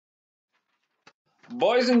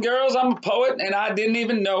Boys and girls, I'm a poet, and I didn't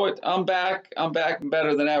even know it. I'm back. I'm back and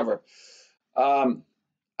better than ever. Um,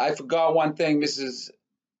 I forgot one thing,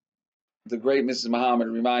 the great Mrs. Muhammad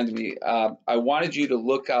reminded me. I wanted you to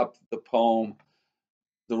look up the poem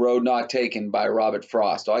 "The Road Not Taken" by Robert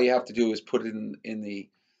Frost. All you have to do is put it in the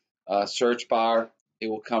search bar. It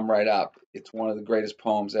will come right up. It's one of the greatest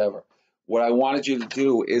poems ever. What I wanted you to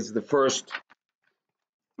do is the first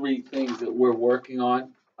three things that we're working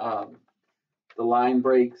on: the line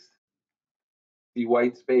breaks, the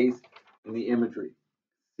white space, and the imagery.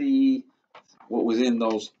 See what was in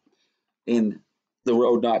those in The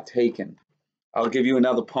Road Not Taken. I'll give you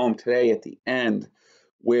another poem today at the end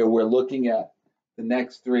where we're looking at the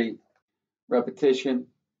next three: repetition,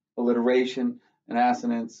 alliteration, and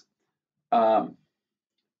assonance, um,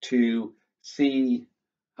 to see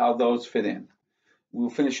how those fit in. We'll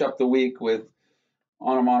finish up the week with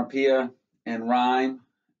onomatopoeia and rhyme,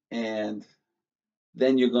 and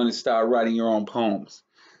then you're going to start writing your own poems.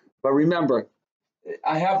 But remember,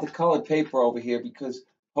 I have the colored paper over here because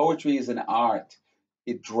poetry is an art.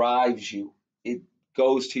 It drives you. It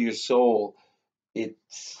goes to your soul.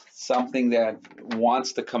 It's something that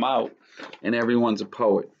wants to come out, and everyone's a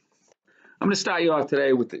poet. I'm going to start you off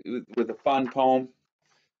today with a fun poem.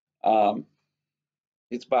 Um,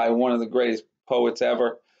 it's by one of the greatest poets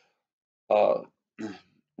ever, uh,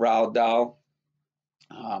 Roald Dahl,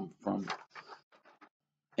 from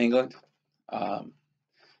England, um,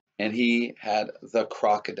 and he had The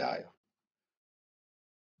Crocodile.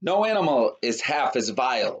 No animal is half as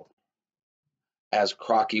vile as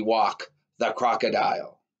Crocky Walk the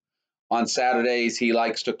crocodile. On Saturdays, he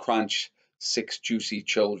likes to crunch 6 juicy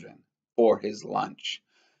children for his lunch.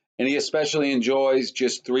 And he especially enjoys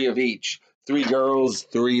just 3 of each: 3 girls,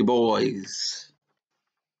 3 boys.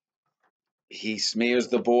 He smears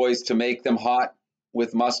the boys to make them hot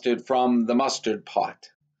with mustard from the mustard pot.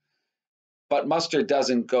 But mustard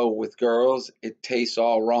doesn't go with girls, it tastes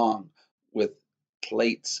all wrong with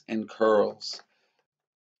plaits and curls.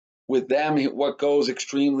 With them, what goes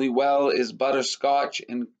extremely well is butterscotch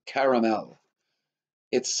and caramel.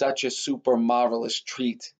 It's such a super marvelous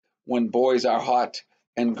treat when boys are hot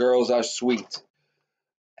and girls are sweet.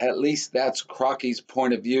 At least that's Crocky's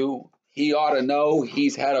point of view. He ought to know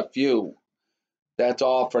he's had a few. That's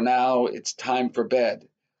all for now. It's time for bed.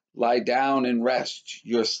 Lie down and rest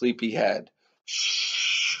your sleepy head.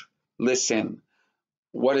 Shh. Listen.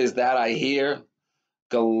 What is that I hear?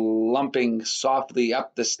 Glumping softly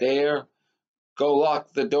up the stair. Go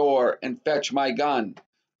lock the door and fetch my gun.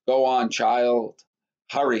 Go on, child.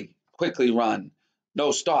 Hurry, quickly run.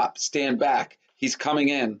 No, stop, stand back. He's coming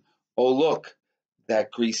in. Oh, look,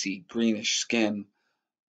 that greasy, greenish skin,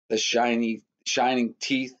 the shining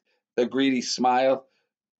teeth, the greedy smile.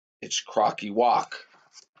 It's Crocky Walk,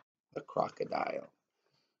 the crocodile.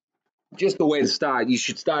 Just the way to start. You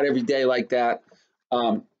should start every day like that.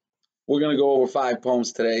 Um, we're going to go over 5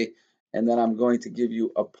 poems today, and then I'm going to give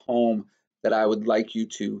you a poem that I would like you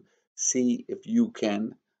to see if you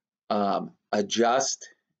can adjust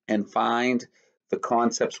and find the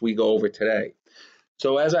concepts we go over today.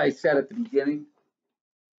 So as I said at the beginning,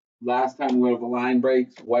 last time we went over line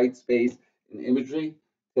breaks, white space, and imagery.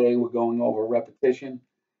 Today we're going over repetition,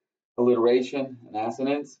 alliteration, and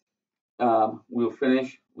assonance. We'll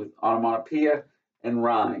finish with onomatopoeia and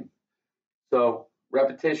rhyme. So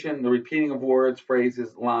repetition, the repeating of words,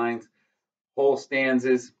 phrases, lines, whole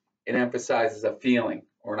stanzas. It emphasizes a feeling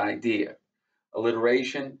or an idea.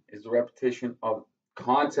 Alliteration is the repetition of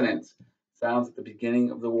consonants, sounds at the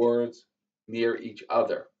beginning of the words near each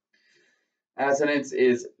other. Assonance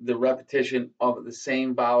is the repetition of the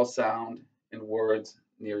same vowel sound in words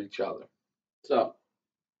near each other. So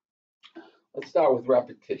let's start with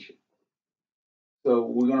repetition. So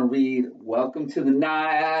we're going to read, "Welcome to the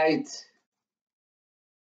night.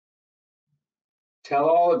 Tell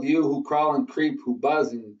all of you who crawl and creep, who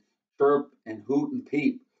buzz and chirp and hoot and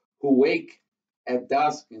peep, who wake at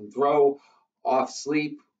dusk and throw off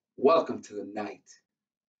sleep, welcome to the night.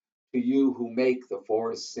 To you who make the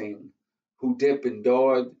forest sing, who dip and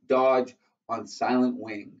dodge on silent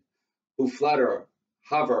wing, who flutter,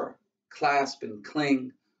 hover, clasp and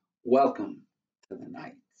cling, welcome to the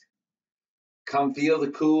night. Come feel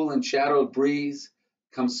the cool and shadowed breeze,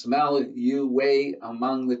 come smell you way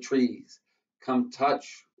among the trees, come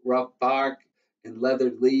touch rough bark and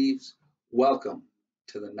leathered leaves, welcome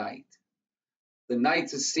to the night. The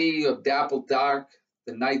night's a sea of dappled dark,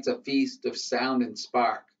 the night's a feast of sound and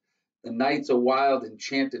spark, the night's a wild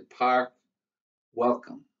enchanted park,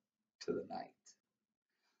 welcome to the night."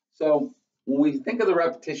 So when we think of the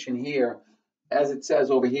repetition here, as it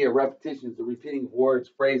says over here, repetition is the repeating of words,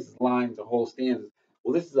 phrases, lines, or whole stanzas.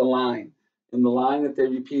 Well, this is a line, and the line that they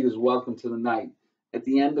repeat is "Welcome to the night." At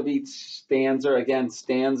the end of each stanza, again,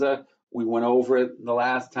 stanza, we went over it the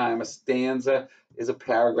last time. A stanza is a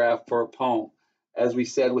paragraph for a poem. As we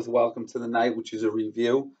said with "Welcome to the Night," which is a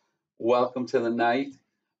review, "Welcome to the Night."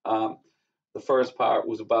 Um, the first part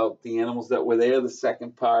was about the animals that were there. The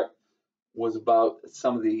second part was about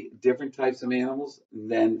some of the different types of animals.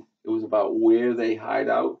 And then it was about where they hide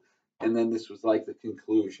out. And then this was like the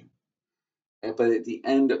conclusion. But at the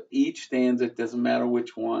end of each stanza, it doesn't matter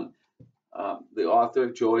which one, the author,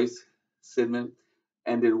 Joyce Sidman,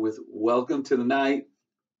 ended with "Welcome to the night."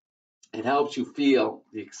 It helps you feel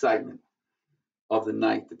the excitement of the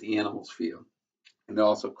night that the animals feel. And it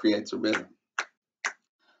also creates a rhythm.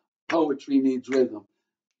 Poetry needs rhythm.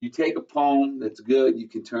 You take a poem that's good, you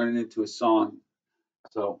can turn it into a song.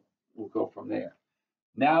 So we'll go from there.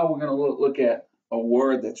 Now we're going to look at a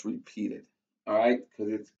word that's repeated, all right?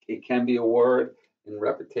 Because it can be a word in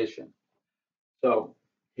repetition. So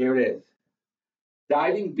here it is.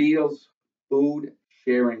 Diving beetles food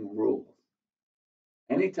sharing rules.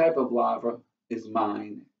 Any type of larva is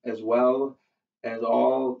mine, as well as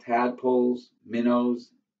all tadpoles, minnows,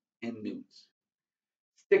 and newts.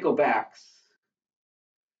 Sticklebacks,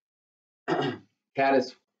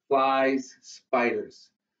 caddis flies, spiders,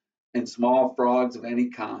 and small frogs of any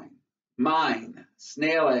kind. Mine,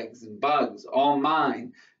 snail eggs and bugs, all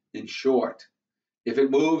mine. In short, if it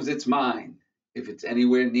moves, it's mine. If it's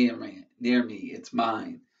anywhere near me, it's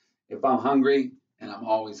mine. If I'm hungry, and I'm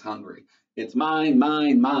always hungry, it's mine,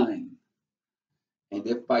 mine, mine. And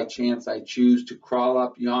if by chance I choose to crawl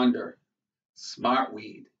up yonder,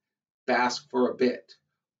 smartweed, bask for a bit,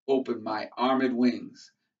 open my armed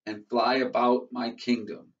wings, and fly about my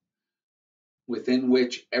kingdom, within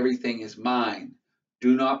which everything is mine.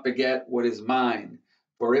 Do not forget what is mine,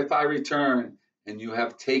 for if I return and you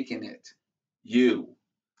have taken it, you,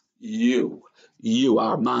 you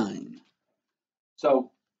are mine.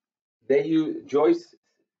 So they use Joyce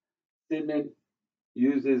Sidman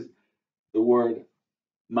uses the word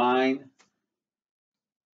mine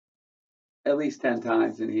at least 10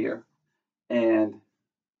 times in here. And,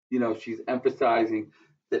 she's emphasizing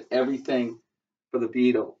that everything for the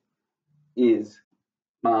beetle is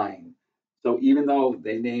mine. So even though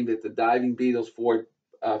they named it the diving beetles for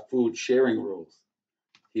food sharing rules,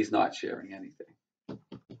 he's not sharing anything.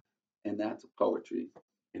 And that's poetry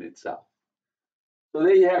in itself. So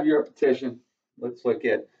there you have your repetition. Let's look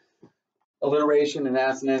at alliteration and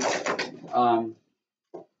assonance.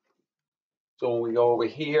 So when we go over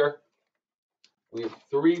here, we have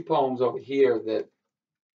 3 poems over here that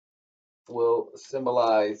will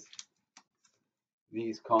symbolize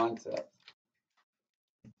these concepts.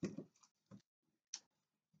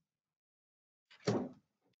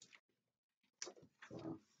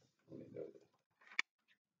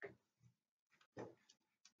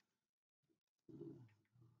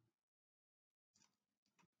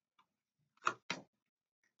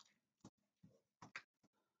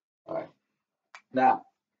 All right. Now,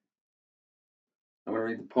 I'm going to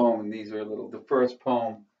read the poem, and these are the first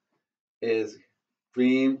poem is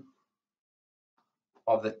Dream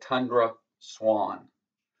of the Tundra Swan.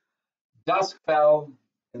 Dusk fell,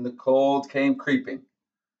 and the cold came creeping,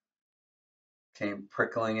 came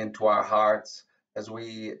prickling into our hearts as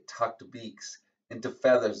we tucked beaks into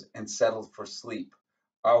feathers and settled for sleep.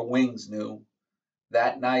 Our wings knew.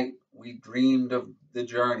 That night we dreamed of the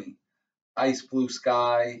journey, ice blue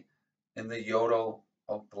sky and the yodel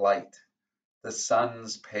of light, the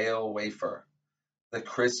sun's pale wafer, the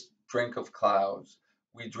crisp drink of clouds.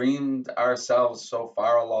 We dreamed ourselves so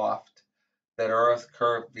far aloft that earth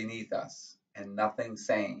curved beneath us, and nothing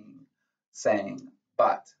sang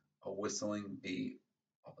but a whistling beat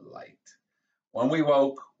of light. When we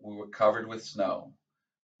woke, we were covered with snow.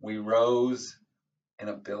 We rose in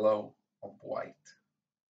a billow of white.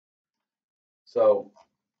 So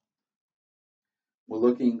we're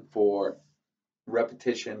looking for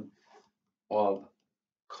repetition of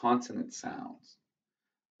consonant sounds,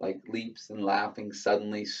 like leaps and laughing,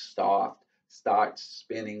 suddenly stopped, starts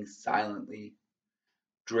spinning silently,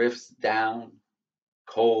 drifts down,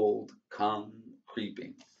 cold, come,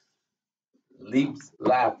 creeping. Leaps,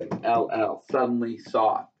 laughing, LL, suddenly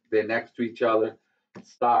soft. They're next to each other,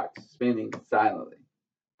 starts spinning silently,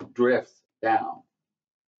 drifts down,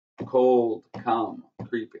 cold, come,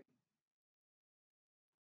 creeping.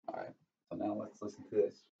 All right, so now let's listen to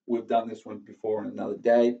this. We've done this one before in another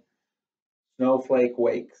day. Snowflake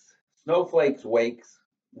wakes. Snowflakes wakes,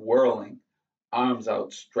 whirling, arms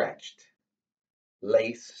outstretched,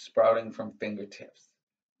 lace sprouting from fingertips,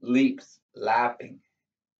 leaps, laughing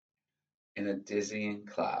in a dizzying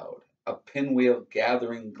cloud. a pinwheel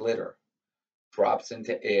gathering glitter, drops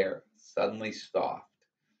into air, suddenly soft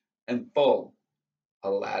and full, a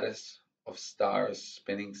lattice of stars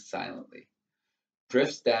spinning silently,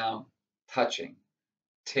 drifts down, touching,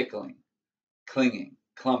 tickling, clinging,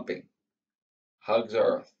 clumping, hugs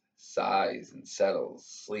earth, sighs and settles,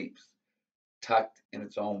 sleeps, tucked in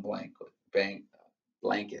its own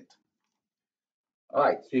blanket. All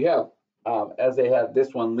right, so you have, as they had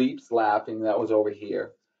this one, leaps, laughing, that was over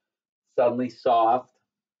here. Suddenly soft,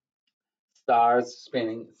 stars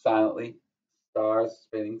spinning silently,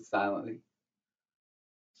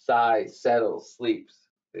 sighs, settles, sleeps.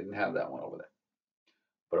 Didn't have that one over there,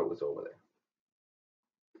 but it was over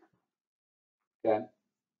there. Okay.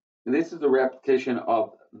 And this is a repetition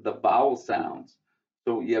of the vowel sounds.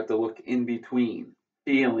 So you have to look in between.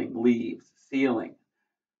 Feeling, leaves, ceiling,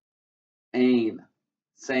 ain,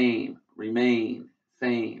 same, remain,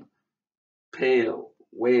 same, pale,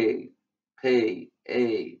 way, pay,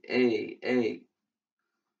 a.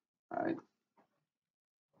 All right.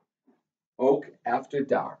 Oak after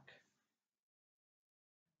dark.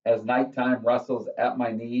 As nighttime rustles at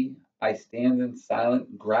my knee, I stand in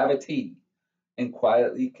silent gravity and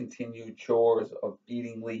quietly continue chores of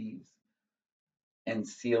feeding leaves and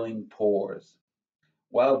sealing pores.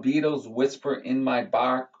 While beetles whisper in my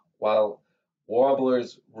bark, while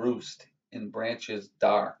warblers roost in branches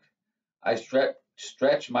dark, I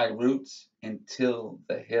stretch my roots and till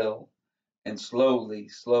the hill, and slowly,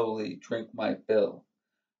 slowly drink my fill.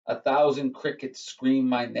 1,000 crickets scream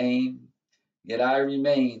my name, yet I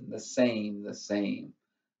remain the same, the same.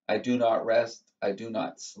 I do not rest, I do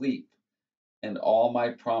not sleep, and all my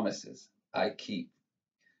promises I keep.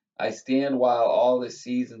 I stand while all the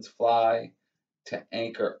seasons fly to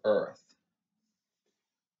anchor earth.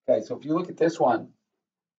 Okay, so if you look at this one,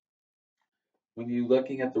 when you're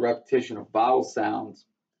looking at the repetition of vowel sounds,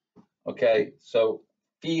 okay, so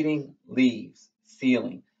feeding leaves,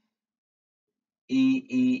 ceiling,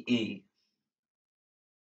 E.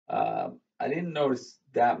 I didn't notice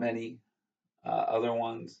that many other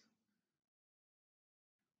ones.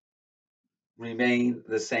 Remain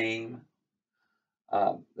the same.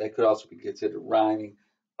 That could also be considered rhyming.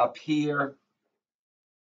 Up here,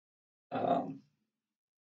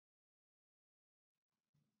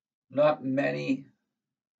 not many.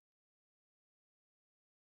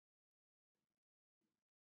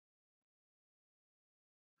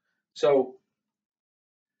 So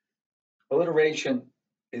alliteration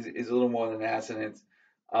is a little more than assonance.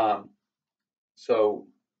 So,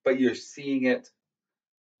 but you're seeing it,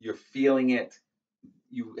 you're feeling it.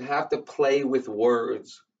 You have to play with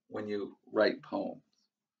words when you write poems.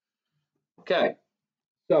 Okay,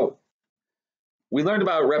 so we learned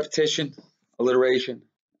about repetition, alliteration,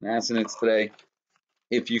 and assonance today.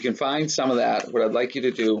 If you can find some of that, what I'd like you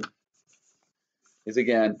to do is,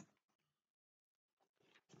 again,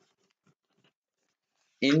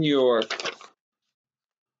 in your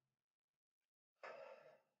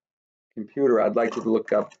computer, I'd like you to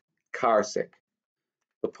look up Carsick,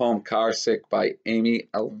 the poem Carsick by Amy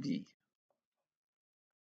L.V.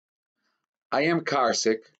 I am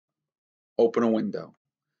carsick, open a window.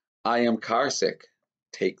 I am carsick,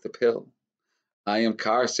 take the pill. I am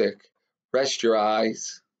carsick, rest your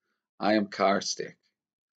eyes. I am carsick,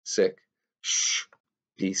 sick, shh,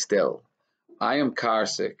 be still. I am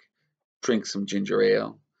carsick, drink some ginger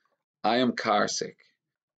ale. I am carsick,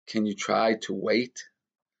 can you try to wait?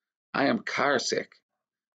 I am carsick,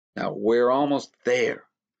 now we're almost there.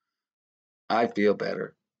 I feel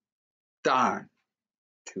better. Darn,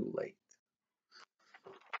 too late.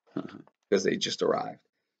 Because they just arrived.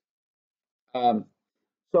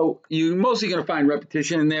 So you're mostly going to find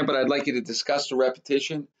repetition in there, but I'd like you to discuss the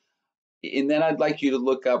repetition. And then I'd like you to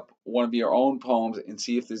look up one of your own poems and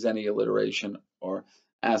see if there's any alliteration or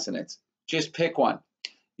assonance. Just pick one.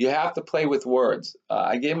 You have to play with words.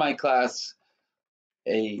 I gave my class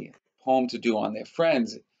a poem to do on their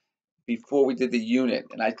friends before we did the unit,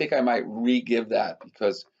 and I think I might re-give that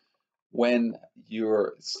because when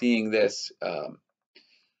you're seeing this,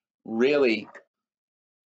 really,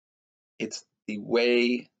 it's the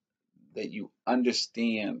way that you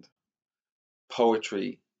understand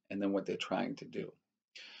poetry and then what they're trying to do.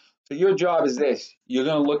 So your job is this. You're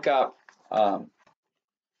going to look up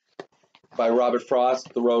by Robert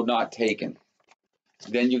Frost, The Road Not Taken.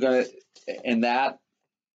 Then you're going to, in that,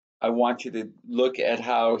 I want you to look at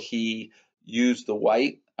how he used the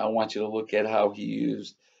white. I want you to look at how he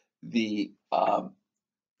used the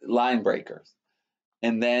line breakers.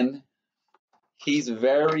 And then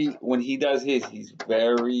when he does his, he's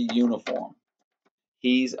very uniform.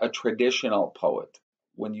 He's a traditional poet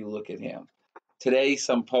when you look at him. Today,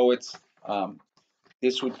 some poets,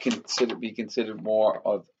 this would be considered more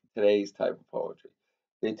of today's type of poetry.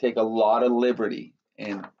 They take a lot of liberty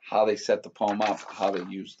in how they set the poem up, how they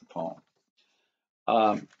use the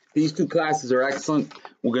poem. These two classes are excellent.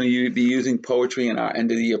 We're going to be using poetry in our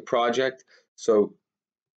end of the year project. So,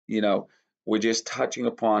 we're just touching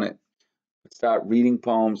upon it. Start reading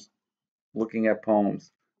poems, looking at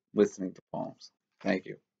poems, listening to poems. Thank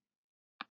you.